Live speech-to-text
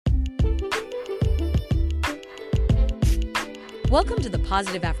Welcome to the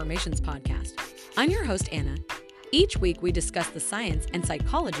Positive Affirmations Podcast. I'm your host, Anna. Each week, we discuss the science and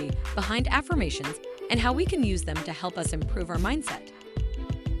psychology behind affirmations and how we can use them to help us improve our mindset.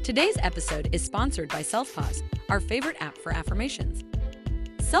 Today's episode is sponsored by Self-Pause, our favorite app for affirmations.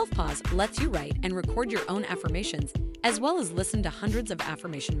 Self-Pause lets you write and record your own affirmations, as well as listen to hundreds of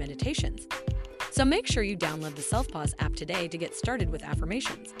affirmation meditations. So make sure you download the Self-Pause app today to get started with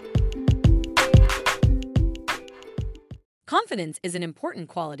affirmations. Confidence is an important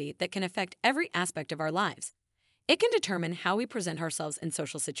quality that can affect every aspect of our lives. It can determine how we present ourselves in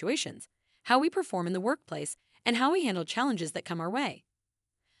social situations, how we perform in the workplace, and how we handle challenges that come our way.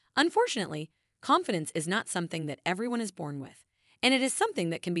 Unfortunately, confidence is not something that everyone is born with, and it is something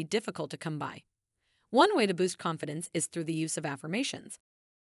that can be difficult to come by. One way to boost confidence is through the use of affirmations.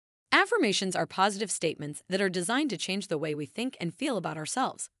 Affirmations are positive statements that are designed to change the way we think and feel about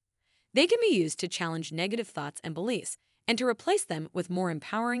ourselves. They can be used to challenge negative thoughts and beliefs, and to replace them with more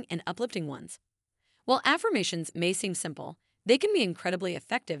empowering and uplifting ones. While affirmations may seem simple, they can be incredibly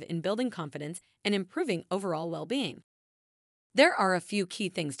effective in building confidence and improving overall well-being. There are a few key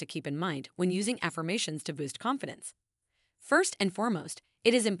things to keep in mind when using affirmations to boost confidence. First and foremost,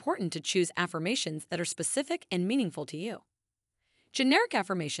 it is important to choose affirmations that are specific and meaningful to you. Generic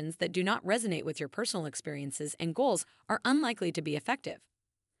affirmations that do not resonate with your personal experiences and goals are unlikely to be effective.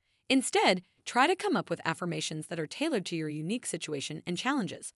 Instead, try to come up with affirmations that are tailored to your unique situation and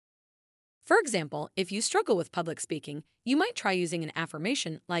challenges. For example, if you struggle with public speaking, you might try using an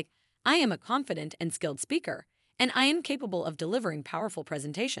affirmation like, "I am a confident and skilled speaker, and I am capable of delivering powerful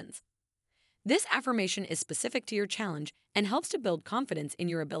presentations." This affirmation is specific to your challenge and helps to build confidence in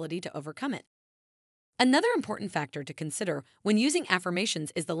your ability to overcome it. Another important factor to consider when using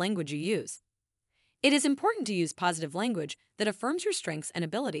affirmations is the language you use. It is important to use positive language that affirms your strengths and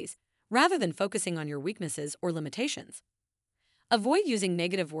abilities, rather than focusing on your weaknesses or limitations. Avoid using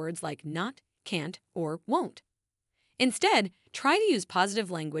negative words like not, can't, or won't. Instead, try to use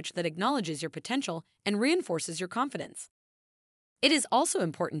positive language that acknowledges your potential and reinforces your confidence. It is also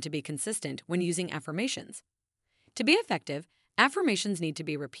important to be consistent when using affirmations. To be effective, affirmations need to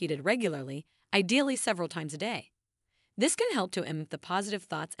be repeated regularly, ideally several times a day. This can help to embed the positive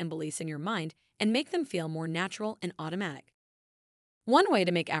thoughts and beliefs in your mind and make them feel more natural and automatic. One way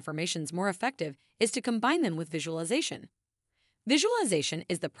to make affirmations more effective is to combine them with visualization. Visualization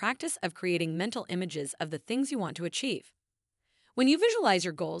is the practice of creating mental images of the things you want to achieve. When you visualize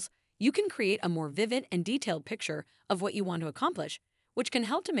your goals, you can create a more vivid and detailed picture of what you want to accomplish, which can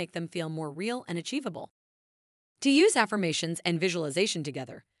help to make them feel more real and achievable. To use affirmations and visualization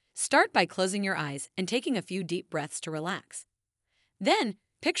together, start by closing your eyes and taking a few deep breaths to relax. Then,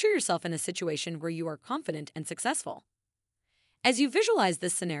 picture yourself in a situation where you are confident and successful. As you visualize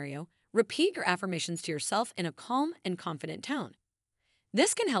this scenario, repeat your affirmations to yourself in a calm and confident tone.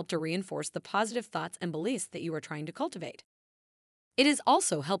 This can help to reinforce the positive thoughts and beliefs that you are trying to cultivate. It is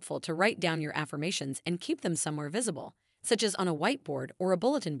also helpful to write down your affirmations and keep them somewhere visible, such as on a whiteboard or a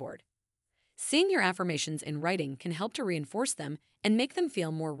bulletin board. Seeing your affirmations in writing can help to reinforce them and make them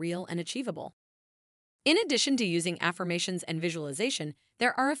feel more real and achievable. In addition to using affirmations and visualization,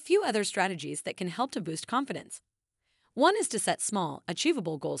 there are a few other strategies that can help to boost confidence. One is to set small,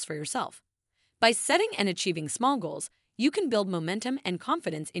 achievable goals for yourself. By setting and achieving small goals, you can build momentum and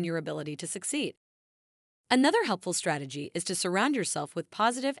confidence in your ability to succeed. Another helpful strategy is to surround yourself with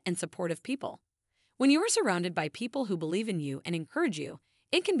positive and supportive people. When you are surrounded by people who believe in you and encourage you,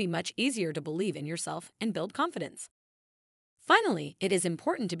 it can be much easier to believe in yourself and build confidence. Finally, it is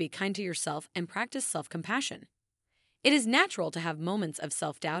important to be kind to yourself and practice self-compassion. It is natural to have moments of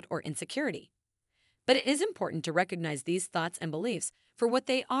self-doubt or insecurity. But it is important to recognize these thoughts and beliefs for what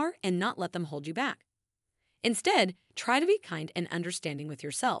they are and not let them hold you back. Instead, try to be kind and understanding with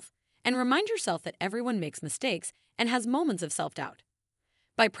yourself, and remind yourself that everyone makes mistakes and has moments of self-doubt.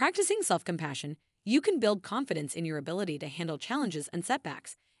 By practicing self-compassion, you can build confidence in your ability to handle challenges and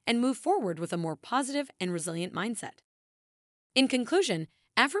setbacks and move forward with a more positive and resilient mindset. In conclusion,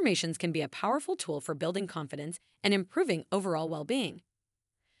 affirmations can be a powerful tool for building confidence and improving overall well-being.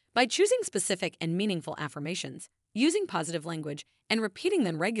 By choosing specific and meaningful affirmations, using positive language, and repeating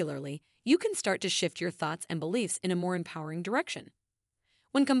them regularly, you can start to shift your thoughts and beliefs in a more empowering direction.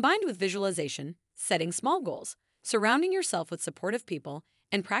 When combined with visualization, setting small goals, surrounding yourself with supportive people,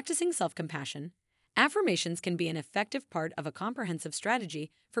 and practicing self-compassion, affirmations can be an effective part of a comprehensive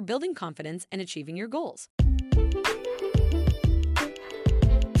strategy for building confidence and achieving your goals.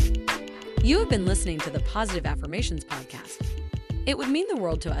 You have been listening to the Positive Affirmations Podcast. It would mean the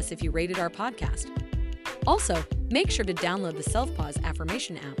world to us if you rated our podcast. Also, make sure to download the Self-Pause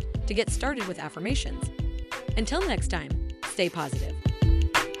Affirmation app to get started with affirmations. Until next time, stay stay positive.